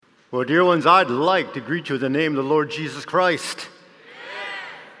Well, dear ones, I'd like to greet you in the name of the Lord Jesus Christ.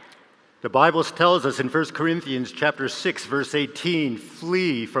 The Bible tells us in 1 Corinthians chapter 6, verse 18,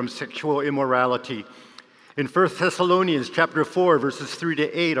 flee from sexual immorality. In 1 Thessalonians chapter 4, verses 3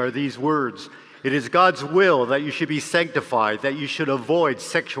 to 8 are these words. It is God's will that you should be sanctified, that you should avoid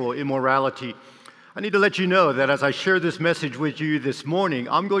sexual immorality. I need to let you know that as I share this message with you this morning,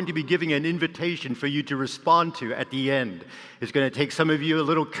 I'm going to be giving an invitation for you to respond to at the end. It's going to take some of you a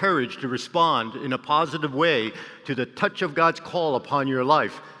little courage to respond in a positive way to the touch of God's call upon your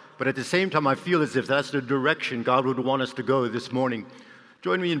life. But at the same time, I feel as if that's the direction God would want us to go this morning.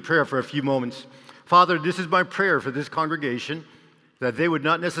 Join me in prayer for a few moments. Father, this is my prayer for this congregation, that they would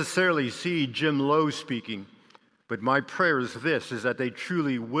not necessarily see Jim Lowe speaking, but my prayer is this, is that they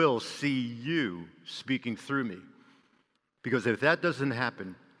truly will see you speaking through me. Because if that doesn't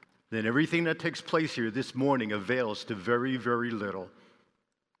happen, then everything that takes place here this morning avails to very, very little.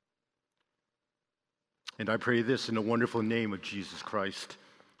 And I pray this in the wonderful name of Jesus Christ.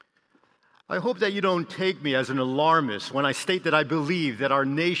 I hope that you don't take me as an alarmist when I state that I believe that our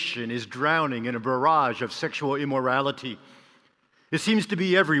nation is drowning in a barrage of sexual immorality. It seems to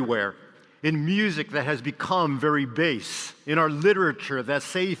be everywhere. In music that has become very base, in our literature that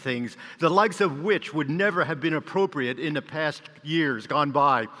say things, the likes of which would never have been appropriate in the past years gone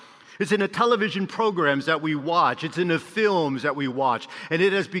by. It's in the television programs that we watch, it's in the films that we watch, and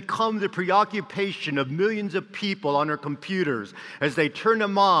it has become the preoccupation of millions of people on their computers as they turn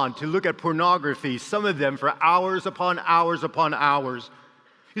them on to look at pornography, some of them for hours upon hours upon hours.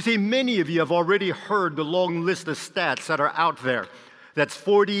 You see, many of you have already heard the long list of stats that are out there. That's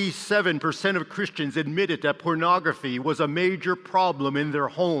 47% of Christians admitted that pornography was a major problem in their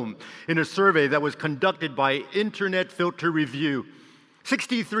home in a survey that was conducted by Internet Filter Review.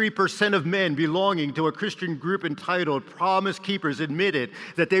 63% of men belonging to a Christian group entitled Promise Keepers admitted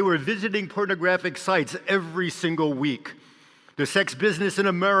that they were visiting pornographic sites every single week. The sex business in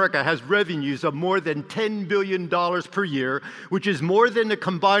America has revenues of more than $10 billion per year, which is more than the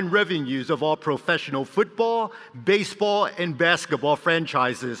combined revenues of all professional football, baseball, and basketball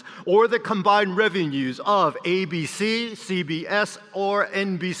franchises, or the combined revenues of ABC, CBS, or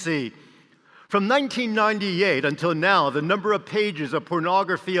NBC. From 1998 until now, the number of pages of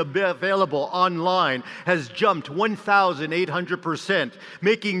pornography available online has jumped 1,800%,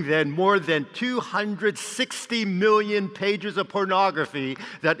 making then more than 260 million pages of pornography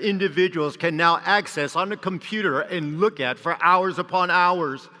that individuals can now access on a computer and look at for hours upon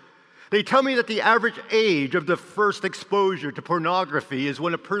hours. They tell me that the average age of the first exposure to pornography is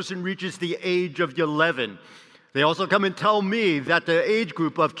when a person reaches the age of 11. They also come and tell me that the age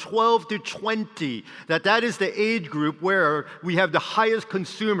group of 12 to 20, that is the age group where we have the highest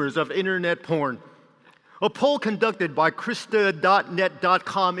consumers of internet porn. A poll conducted by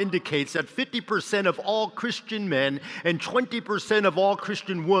Krista.net.com indicates that 50% of all Christian men and 20% of all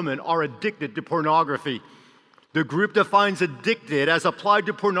Christian women are addicted to pornography. The group defines addicted as applied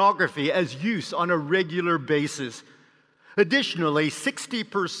to pornography as use on a regular basis. Additionally,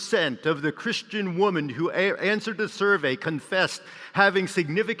 60% of the Christian women who answered the survey confessed having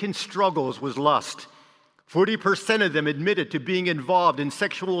significant struggles with lust. 40% of them admitted to being involved in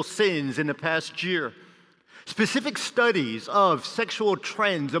sexual sins in the past year. Specific studies of sexual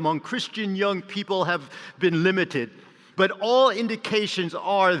trends among Christian young people have been limited, but all indications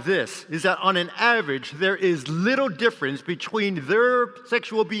are this, is that on an average, there is little difference between their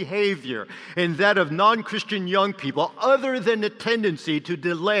sexual behavior and that of non-Christian young people, other than the tendency to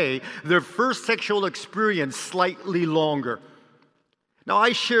delay their first sexual experience slightly longer. Now,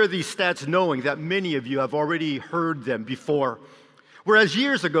 I share these stats knowing that many of you have already heard them before. Whereas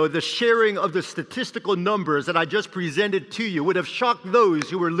years ago, the sharing of the statistical numbers that I just presented to you would have shocked those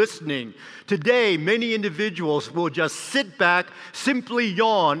who were listening. Today, many individuals will just sit back, simply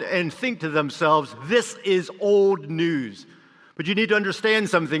yawn, and think to themselves, this is old news. But you need to understand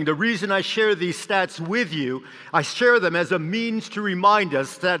something. The reason I share these stats with you, I share them as a means to remind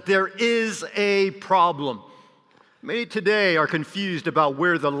us that there is a problem. Many today are confused about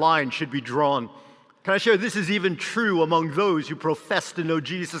where the line should be drawn. Can I share this is even true among those who profess to know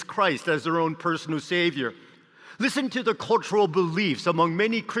Jesus Christ as their own personal Savior? Listen to the cultural beliefs among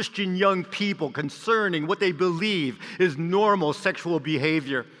many Christian young people concerning what they believe is normal sexual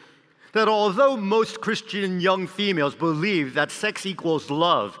behavior. That although most Christian young females believe that sex equals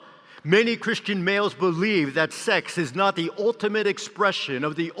love, many Christian males believe that sex is not the ultimate expression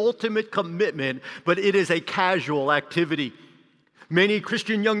of the ultimate commitment, but it is a casual activity. Many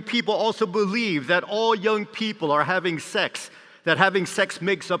Christian young people also believe that all young people are having sex that having sex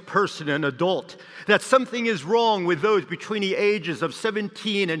makes a person an adult, that something is wrong with those between the ages of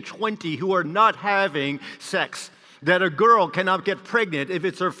 17 and 20 who are not having sex, that a girl cannot get pregnant if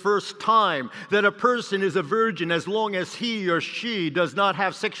it's her first time, that a person is a virgin as long as he or she does not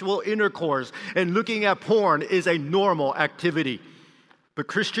have sexual intercourse, and looking at porn is a normal activity. But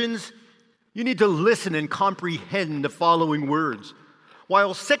Christians, you need to listen and comprehend the following words.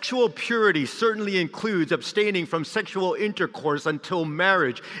 While sexual purity certainly includes abstaining from sexual intercourse until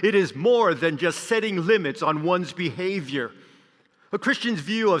marriage, it is more than just setting limits on one's behavior. A Christian's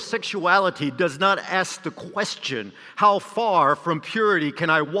view of sexuality does not ask the question, how far from purity can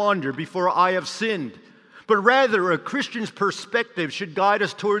I wander before I have sinned? But rather, a Christian's perspective should guide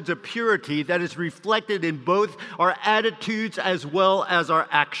us towards a purity that is reflected in both our attitudes as well as our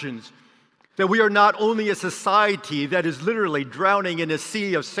actions. That we are not only a society that is literally drowning in a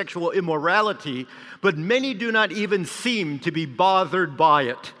sea of sexual immorality, but many do not even seem to be bothered by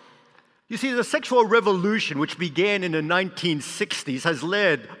it. You see, the sexual revolution, which began in the 1960s, has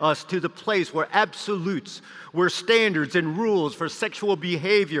led us to the place where absolutes, where standards and rules for sexual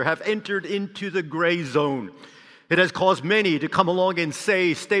behavior have entered into the gray zone. It has caused many to come along and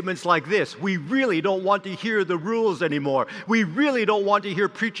say statements like this: we really don't want to hear the rules anymore. We really don't want to hear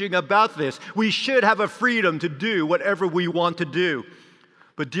preaching about this. We should have a freedom to do whatever we want to do.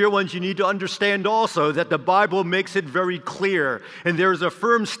 But dear ones, you need to understand also that the Bible makes it very clear, and there is a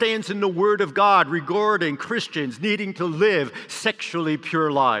firm stance in the Word of God regarding Christians needing to live sexually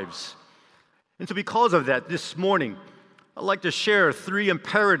pure lives. And so because of that, this morning, I'd like to share 3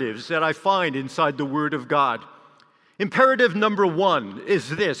 imperatives that I find inside the Word of God. Imperative number 1 is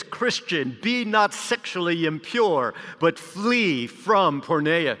this: Christian, be not sexually impure, but flee from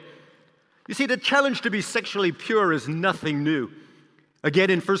porneia. You see, the challenge to be sexually pure is nothing new.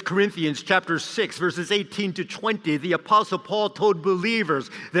 Again, in 1 Corinthians chapter 6, verses 18 to 20, the Apostle Paul told believers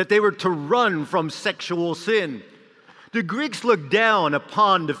that they were to run from sexual sin. The Greeks looked down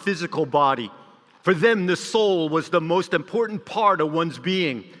upon the physical body. For them, the soul was the most important part of one's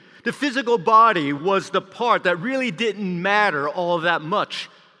being. The physical body was the part that really didn't matter all that much.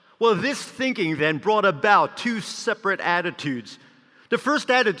 Well, this thinking then brought about 2 separate attitudes. The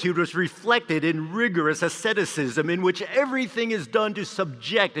first attitude was reflected in rigorous asceticism, in which everything is done to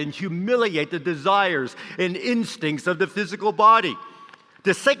subject and humiliate the desires and instincts of the physical body.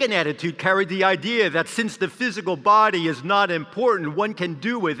 The second attitude carried the idea that since the physical body is not important, one can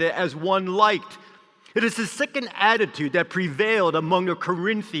do with it as one liked. It is the second attitude that prevailed among the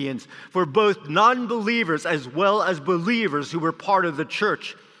Corinthians for both non-believers as well as believers who were part of the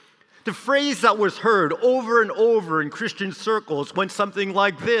church. The phrase that was heard over and over in Christian circles went something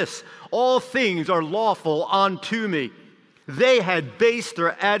like this: all things are lawful unto me. They had based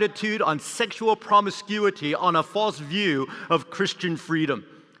their attitude on sexual promiscuity on a false view of Christian freedom.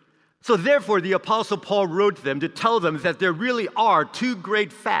 So therefore, the Apostle Paul wrote them to tell them that there really are 2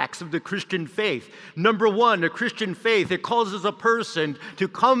 great facts of the Christian faith. Number 1, the Christian faith, it causes a person to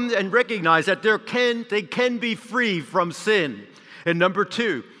come and recognize that they can be free from sin. And number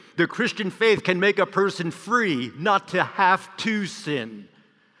 2, the Christian faith can make a person free not to have to sin.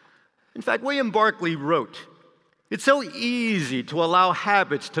 In fact, William Barclay wrote, "It's so easy to allow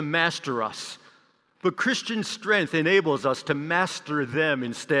habits to master us, but Christian strength enables us to master them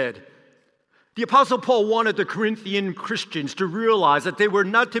instead." The Apostle Paul wanted the Corinthian Christians to realize that they were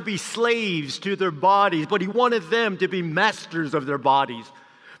not to be slaves to their bodies, but he wanted them to be masters of their bodies.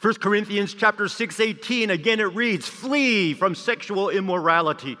 1 Corinthians chapter 6:18, again it reads, "Flee from sexual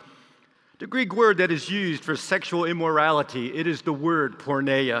immorality." The Greek word that is used for sexual immorality, it is the word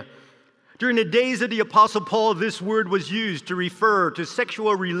porneia. During the days of the Apostle Paul, this word was used to refer to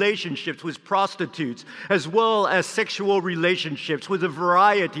sexual relationships with prostitutes, as well as sexual relationships with a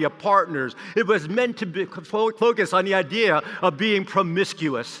variety of partners. It was meant to focus on the idea of being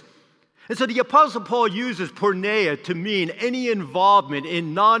promiscuous. And so the Apostle Paul uses porneia to mean any involvement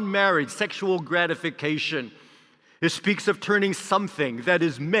in non-marriage sexual gratification. It speaks of turning something that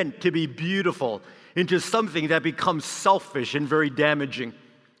is meant to be beautiful into something that becomes selfish and very damaging.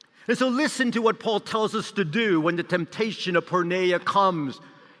 And so listen to what Paul tells us to do when the temptation of porneia comes.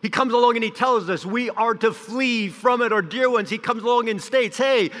 He comes along and he tells us we are to flee from it. Or dear ones, he comes along and states,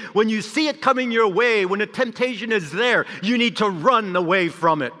 hey, when you see it coming your way, when the temptation is there, you need to run away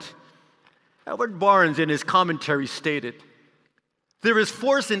from it. Edward Barnes in his commentary stated, there is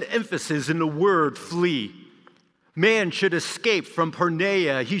force and emphasis in the word flee. Man should escape from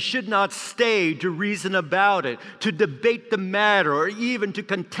porneia. He should not stay to reason about it, to debate the matter, or even to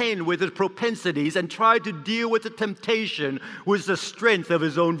contend with his propensities and try to deal with the temptation with the strength of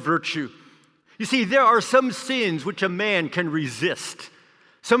his own virtue. You see, there are some sins which a man can resist,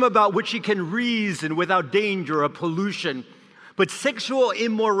 some about which he can reason without danger of pollution. But sexual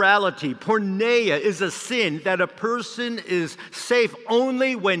immorality, porneia, is a sin that a person is safe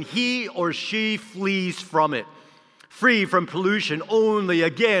only when he or she flees from it. Free from pollution only,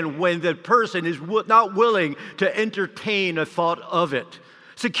 again, when the person is not willing to entertain a thought of it.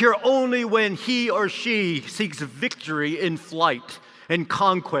 Secure only when he or she seeks victory in flight and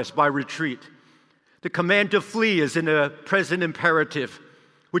conquest by retreat. The command to flee is in a present imperative,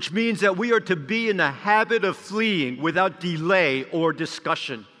 which means that we are to be in the habit of fleeing without delay or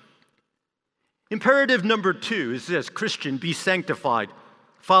discussion. Imperative number 2 is this: Christian, be sanctified.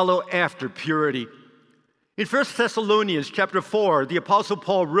 Follow after purity. In 1 Thessalonians chapter 4, the Apostle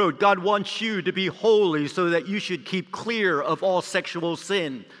Paul wrote, God wants you to be holy so that you should keep clear of all sexual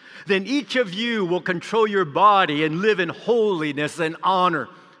sin. Then each of you will control your body and live in holiness and honor.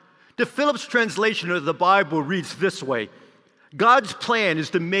 The Phillips translation of the Bible reads this way: God's plan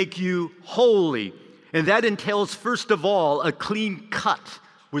is to make you holy, and that entails, first of all, a clean cut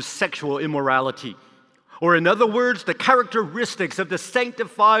with sexual immorality. Or in other words, the characteristics of the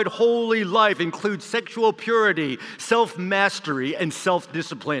sanctified, holy life include sexual purity, self-mastery, and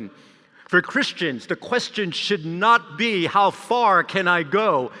self-discipline. For Christians, the question should not be, how far can I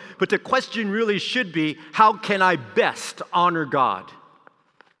go? But the question really should be, how can I best honor God?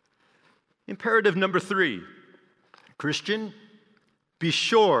 Imperative number 3, Christian, be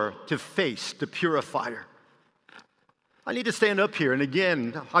sure to face the purifier. I need to stand up here, and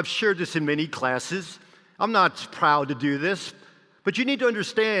again, I've shared this in many classes. I'm not proud to do this, but you need to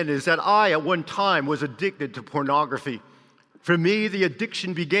understand is that I, at one time, was addicted to pornography. For me, the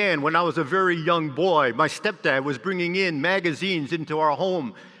addiction began when I was a very young boy. My stepdad was bringing in magazines into our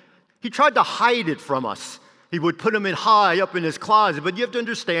home. He tried to hide it from us. He would put them in high up in his closet, but you have to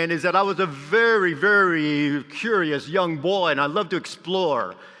understand is that I was a very, very curious young boy, and I loved to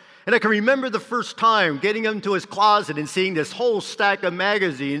explore. And I can remember the first time getting him to his closet and seeing this whole stack of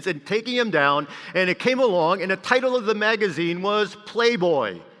magazines and taking him down, and it came along, and the title of the magazine was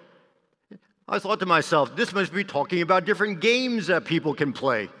Playboy. I thought to myself, this must be talking about different games that people can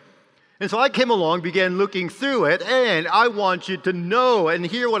play. And so I came along, began looking through it, and I want you to know and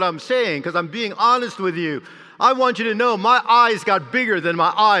hear what I'm saying, because I'm being honest with you. I want you to know my eyes got bigger than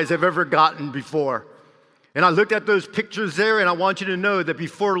my eyes have ever gotten before. And I looked at those pictures there, and I want you to know that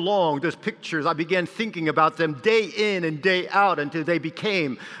before long, those pictures, I began thinking about them day in and day out until they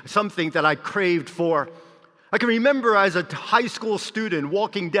became something that I craved for. I can remember as a high school student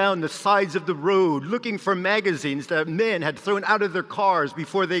walking down the sides of the road looking for magazines that men had thrown out of their cars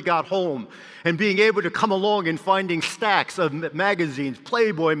before they got home, and being able to come along and finding stacks of magazines,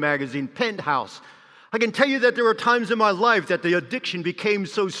 Playboy magazine, Penthouse. I can tell you that there were times in my life that the addiction became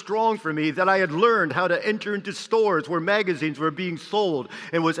so strong for me that I had learned how to enter into stores where magazines were being sold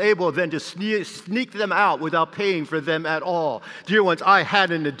and was able then to sneak them out without paying for them at all. Dear ones, I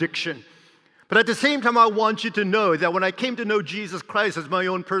had an addiction. But at the same time, I want you to know that when I came to know Jesus Christ as my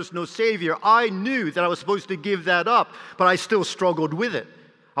own personal Savior, I knew that I was supposed to give that up, but I still struggled with it.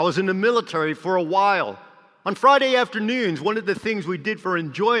 I was in the military for a while. On Friday afternoons, one of the things we did for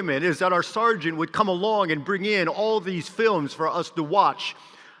enjoyment is that our sergeant would come along and bring in all these films for us to watch.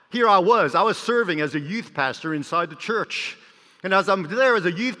 Here I was serving as a youth pastor inside the church. And as I'm there as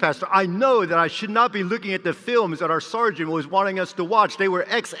a youth pastor, I know that I should not be looking at the films that our sergeant was wanting us to watch. They were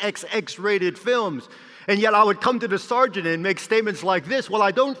XXX rated films. And yet I would come to the sergeant and make statements like this: well, I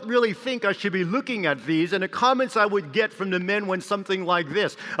don't really think I should be looking at these. And the comments I would get from the men went something like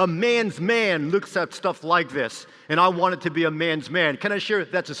this: a man's man looks at stuff like this, and I want it to be a man's man. Can I share?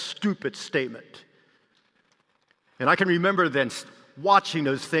 That's a stupid statement. And I can remember then watching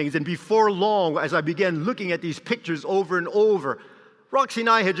those things, and before long, as I began looking at these pictures over and over, Roxy and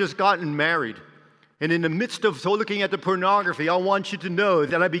I had just gotten married. And in the midst of looking at the pornography, I want you to know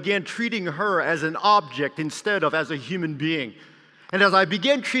that I began treating her as an object instead of as a human being. And as I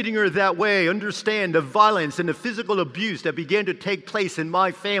began treating her that way, understand the violence and the physical abuse that began to take place in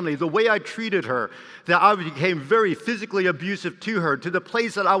my family, the way I treated her, that I became very physically abusive to her, to the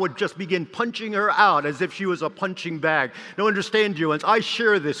place that I would just begin punching her out as if she was a punching bag. Now understand, dear ones, I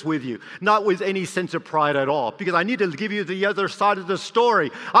share this with you, not with any sense of pride at all, because I need to give you the other side of the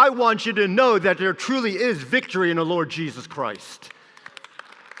story. I want you to know that there truly is victory in the Lord Jesus Christ.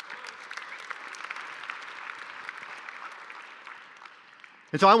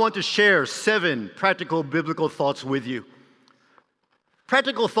 And so I want to share 7 practical biblical thoughts with you.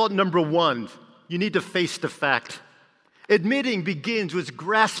 Practical thought number 1, you need to face the fact. Admitting begins with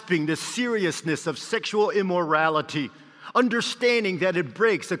grasping the seriousness of sexual immorality. understanding that it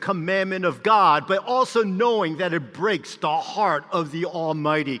breaks a commandment of God, but also knowing that it breaks the heart of the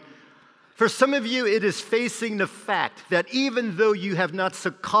Almighty. For some of you, it is facing the fact that even though you have not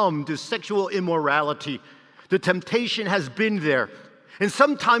succumbed to sexual immorality, the temptation has been there. And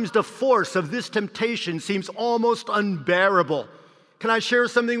sometimes the force of this temptation seems almost unbearable. Can I share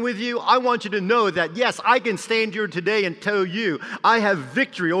something with you? I want you to know that, yes, I can stand here today and tell you I have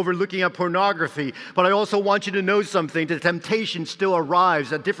victory over looking at pornography, but I also want you to know something. The temptation still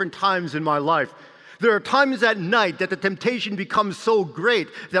arrives at different times in my life. There are times at night that the temptation becomes so great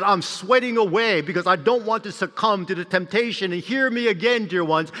that I'm sweating away because I don't want to succumb to the temptation. And hear me again, dear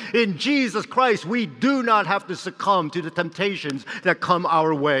ones, in Jesus Christ, we do not have to succumb to the temptations that come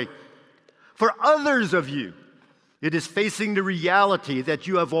our way. For others of you, it is facing the reality that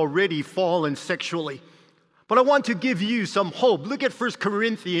you have already fallen sexually. But I want to give you some hope. Look at 1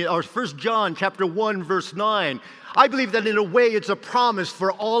 John chapter 1, verse 9. I believe that in a way it's a promise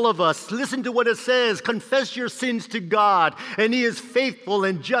for all of us. Listen to what it says. Confess your sins to God, and He is faithful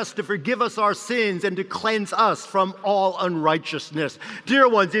and just to forgive us our sins and to cleanse us from all unrighteousness. Dear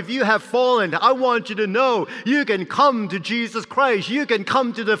ones, if you have fallen, I want you to know you can come to Jesus Christ. You can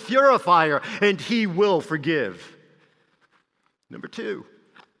come to the purifier, and He will forgive. Number 2,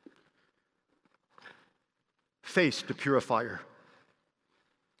 face the purifier.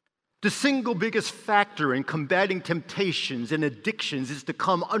 The single biggest factor in combating temptations and addictions is to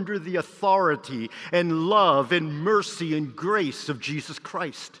come under the authority and love and mercy and grace of Jesus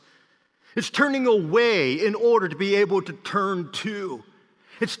Christ. It's turning away in order to be able to turn to.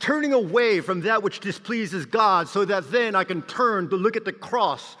 It's turning away from that which displeases God so that then I can turn to look at the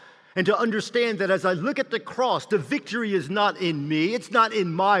cross and to understand that as I look at the cross, the victory is not in me, it's not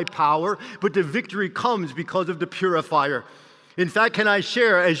in my power, but the victory comes because of the purifier. In fact, can I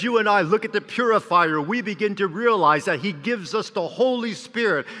share, as you and I look at the purifier, we begin to realize that He gives us the Holy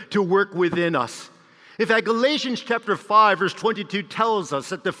Spirit to work within us. In fact, Galatians chapter 5, verse 22 tells us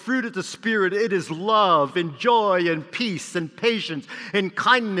that the fruit of the Spirit, it is love and joy and peace and patience and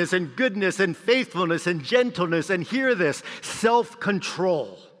kindness and goodness and faithfulness and gentleness, and hear this,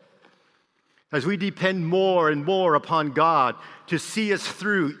 self-control. As we depend more and more upon God to see us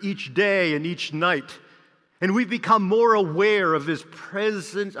through each day and each night, and we become more aware of His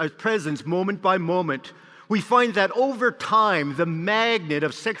presence moment by moment, we find that over time, the magnet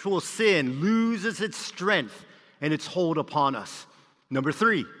of sexual sin loses its strength and its hold upon us. Number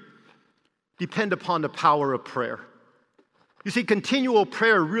 3, depend upon the power of prayer. You see, continual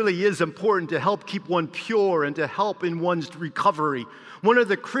prayer really is important to help keep one pure and to help in one's recovery. One of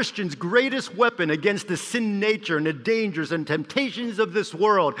the Christian's greatest weapons against the sin nature and the dangers and temptations of this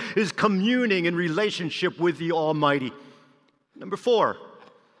world is communing in relationship with the Almighty. Number 4,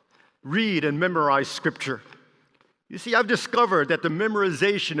 read and memorize Scripture. You see, I've discovered that the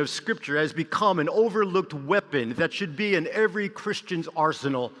memorization of Scripture has become an overlooked weapon that should be in every Christian's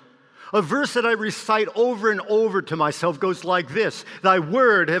arsenal. A verse that I recite over and over to myself goes like this: Thy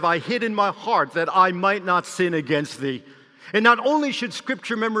word have I hid in my heart that I might not sin against Thee. And not only should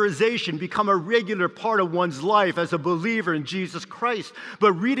Scripture memorization become a regular part of one's life as a believer in Jesus Christ,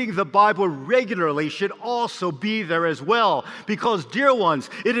 but reading the Bible regularly should also be there as well. Because, dear ones,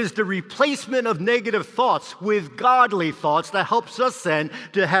 it is the replacement of negative thoughts with godly thoughts that helps us then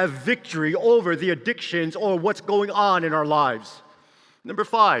to have victory over the addictions or what's going on in our lives. Number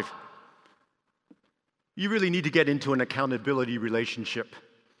 5, you really need to get into an accountability relationship.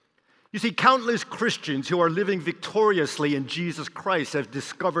 You see, countless Christians who are living victoriously in Jesus Christ have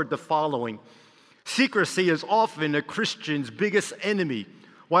discovered the following. Secrecy is often a Christian's biggest enemy,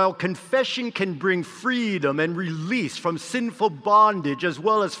 while confession can bring freedom and release from sinful bondage as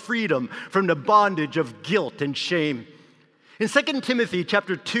well as freedom from the bondage of guilt and shame. In 2 Timothy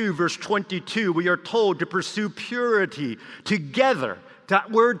chapter 2, verse 22, we are told to pursue purity together. That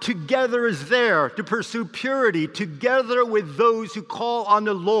word together is there, to pursue purity together with those who call on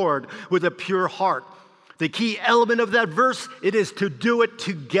the Lord with a pure heart. The key element of that verse, it is to do it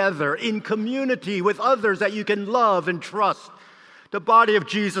together, in community with others that you can love and trust. The body of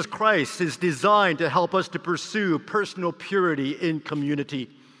Jesus Christ is designed to help us to pursue personal purity in community.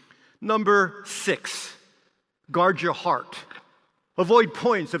 Number 6, guard your heart. Avoid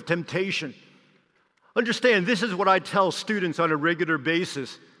points of temptation. Understand, this is what I tell students on a regular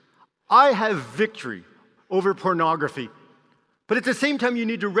basis. I have victory over pornography. But at the same time, you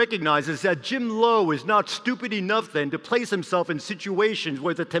need to recognize is that Jim Lowe is not stupid enough then to place himself in situations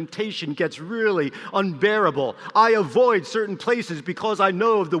where the temptation gets really unbearable. I avoid certain places because I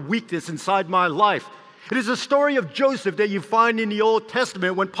know of the weakness inside my life. It is a story of Joseph that you find in the Old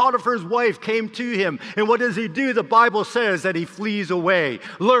Testament when Potiphar's wife came to him. And what does he do? The Bible says that he flees away.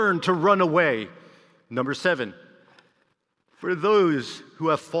 Learn to run away. Number 7, for those who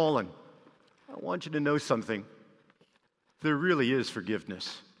have fallen, I want you to know something. There really is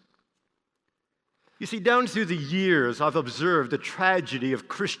forgiveness. You see, down through the years, I've observed the tragedy of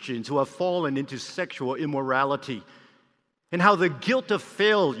Christians who have fallen into sexual immorality and how the guilt of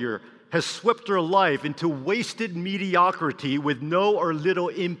failure has swept their life into wasted mediocrity with no or little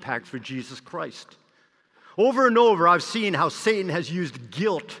impact for Jesus Christ. Over and over, I've seen how Satan has used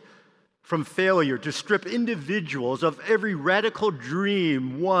guilt from failure to strip individuals of every radical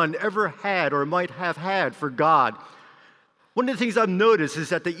dream one ever had or might have had for God. One of the things I've noticed is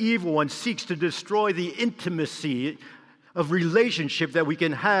that the evil one seeks to destroy the intimacy of relationship that we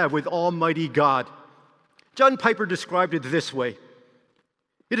can have with Almighty God. John Piper described it this way.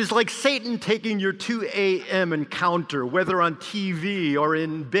 It is like Satan taking your 2 a.m. encounter, whether on TV or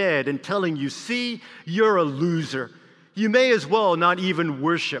in bed, and telling you, see, you're a loser. You may as well not even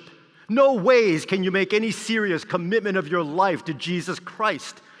worship. No ways can you make any serious commitment of your life to Jesus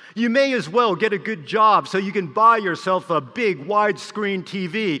Christ. You may as well get a good job so you can buy yourself a big widescreen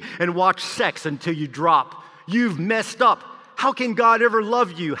TV and watch sex until you drop. You've messed up. How can God ever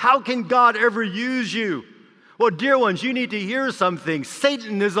love you? How can God ever use you? Well, dear ones, you need to hear something.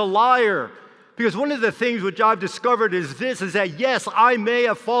 Satan is a liar. Because one of the things which I've discovered is this, is that yes, I may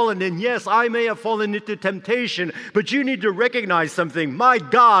have fallen, and yes, I may have fallen into temptation, but you need to recognize something. My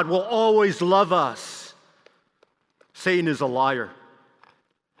God will always love us. Satan is a liar.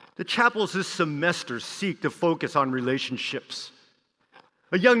 The chapels this semester seek to focus on relationships.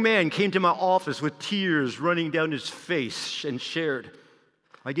 A young man came to my office with tears running down his face and shared,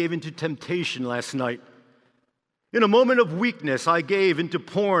 I gave into temptation last night. In a moment of weakness, I gave into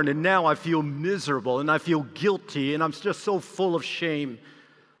porn, and now I feel miserable, and I feel guilty, and I'm just so full of shame.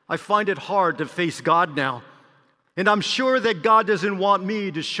 I find it hard to face God now, and I'm sure that God doesn't want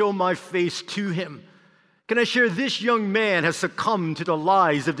me to show my face to Him. Can I share, this young man has succumbed to the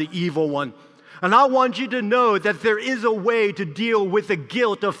lies of the evil one. And I want you to know that there is a way to deal with the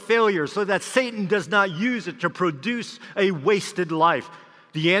guilt of failure so that Satan does not use it to produce a wasted life.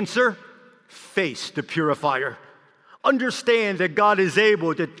 The answer? Face the purifier. Understand that God is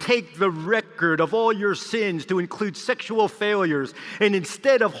able to take the record of all your sins, to include sexual failures, and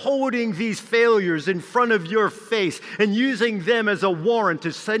instead of holding these failures in front of your face and using them as a warrant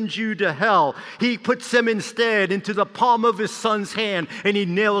to send you to hell, He puts them instead into the palm of His Son's hand and He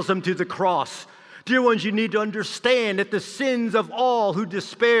nails them to the cross. Dear ones, you need to understand that the sins of all who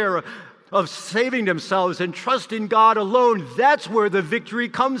despair of saving themselves and trust in God alone, that's where the victory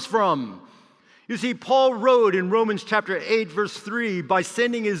comes from. You see, Paul wrote in Romans chapter 8, verse 3, by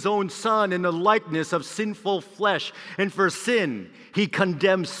sending His own Son in the likeness of sinful flesh, and for sin, He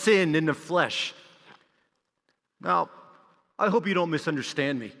condemns sin in the flesh. Now, I hope you don't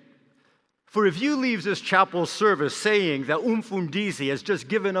misunderstand me. For if you leave this chapel service saying that Umfundisi has just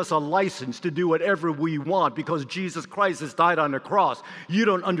given us a license to do whatever we want because Jesus Christ has died on the cross, you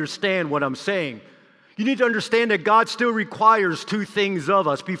don't understand what I'm saying. You need to understand that God still requires 2 things of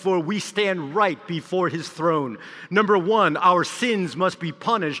us before we stand right before His throne. Number 1, our sins must be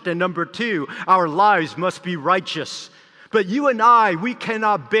punished, and number 2, our lives must be righteous. But you and I, we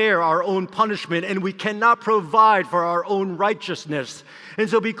cannot bear our own punishment, and we cannot provide for our own righteousness. And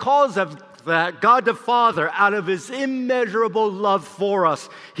so because of that, God the Father, out of His immeasurable love for us,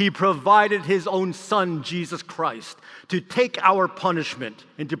 He provided His own Son, Jesus Christ, to take our punishment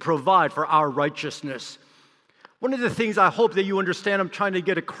and to provide for our righteousness. One of the things I hope that you understand I'm trying to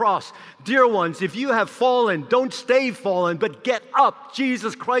get across, dear ones, if you have fallen, don't stay fallen, but get up.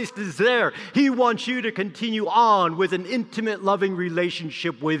 Jesus Christ is there. He wants you to continue on with an intimate, loving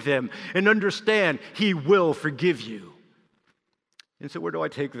relationship with Him, and understand He will forgive you. And so where do I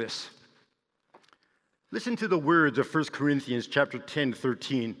take this? Listen to the words of 1 Corinthians chapter 10,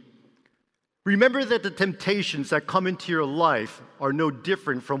 13. Remember that the temptations that come into your life are no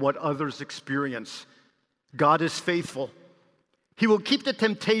different from what others experience. God is faithful. He will keep the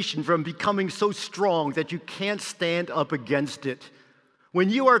temptation from becoming so strong that you can't stand up against it. When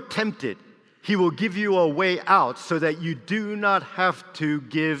you are tempted, He will give you a way out so that you do not have to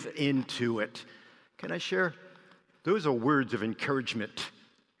give into it. Can I share? Those are words of encouragement.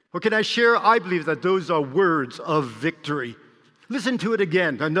 Or can I share? I believe that those are words of victory. Listen to it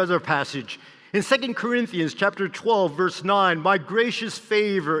again, another passage. In 2 Corinthians chapter 12, verse 9, my gracious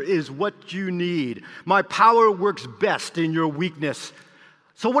favor is what you need. My power works best in your weakness.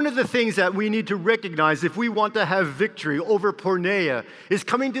 So one of the things that we need to recognize if we want to have victory over porneia is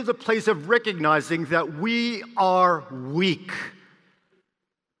coming to the place of recognizing that we are weak.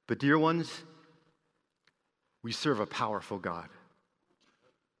 But dear ones, we serve a powerful God.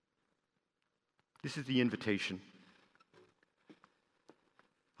 This is the invitation.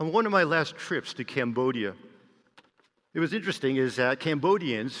 On one of my last trips to Cambodia, it was interesting is that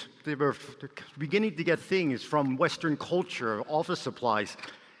Cambodians, they were beginning to get things from Western culture, office supplies.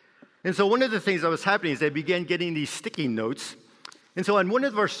 And so one of the things that was happening is they began getting these sticky notes. And so on one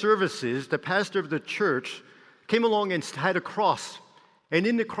of our services, the pastor of the church came along and had a cross. And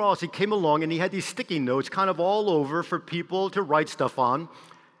in the cross, he came along and he had these sticky notes kind of all over for people to write stuff on.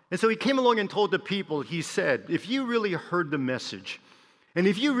 And so he came along and told the people, he said, if you really heard the message, and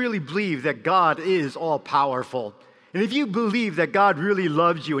if you really believe that God is all-powerful, and if you believe that God really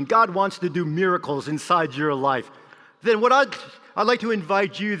loves you and God wants to do miracles inside your life, then what I'd like to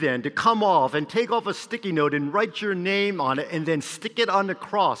invite you then to come off and take off a sticky note and write your name on it and then stick it on the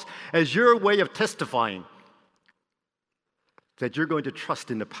cross as your way of testifying that you're going to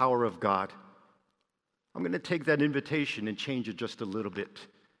trust in the power of God. I'm going to take that invitation and change it just a little bit.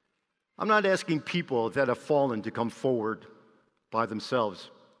 I'm not asking people that have fallen to come forward by themselves.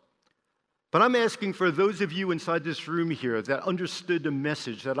 But I'm asking for those of you inside this room here that understood the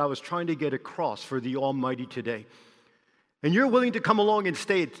message that I was trying to get across for the Almighty today. And you're willing to come along and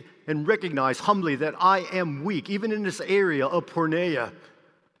state and recognize humbly that I am weak, even in this area of porneia.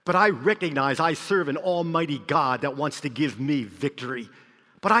 But I recognize I serve an almighty God that wants to give me victory.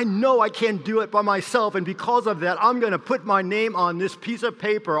 But I know I can't do it by myself, and because of that, I'm going to put my name on this piece of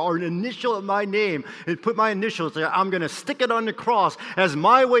paper or an initial of my name and put my initials there. I'm going to stick it on the cross as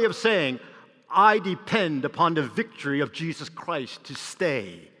my way of saying, I depend upon the victory of Jesus Christ to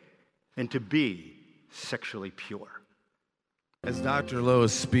stay and to be sexually pure. As Dr. Lowe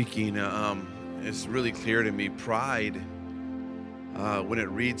is speaking, it's really clear to me, pride, when it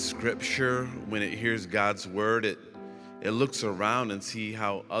reads Scripture, when it hears God's Word, it looks around and see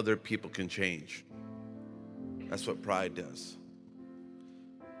how other people can change. That's what pride does.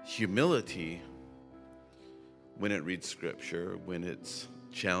 Humility, when it reads Scripture, when it's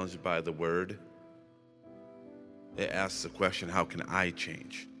challenged by the Word, it asks the question, how can I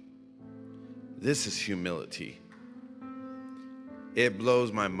change? This is humility. It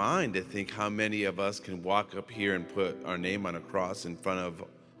blows my mind to think how many of us can walk up here and put our name on a cross in front of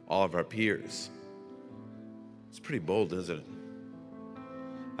all of our peers. It's pretty bold, isn't it?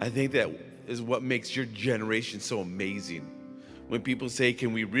 I think that is what makes your generation so amazing. When people say,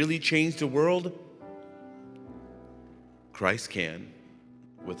 can we really change the world? Christ can,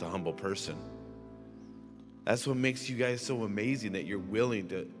 with a humble person. That's what makes you guys so amazing, that you're willing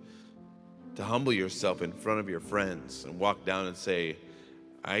to humble yourself in front of your friends and walk down and say,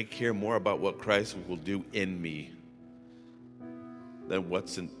 I care more about what Christ will do in me than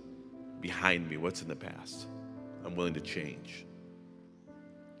what's behind me, what's in the past. I'm willing to change.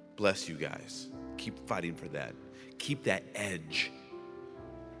 Bless you guys. Keep fighting for that. Keep that edge.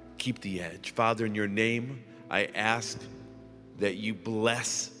 Keep the edge. Father, in your name, I ask that you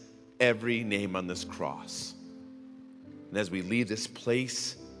bless every name on this cross. And as we leave this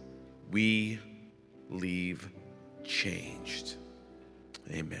place, we leave changed.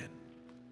 Amen.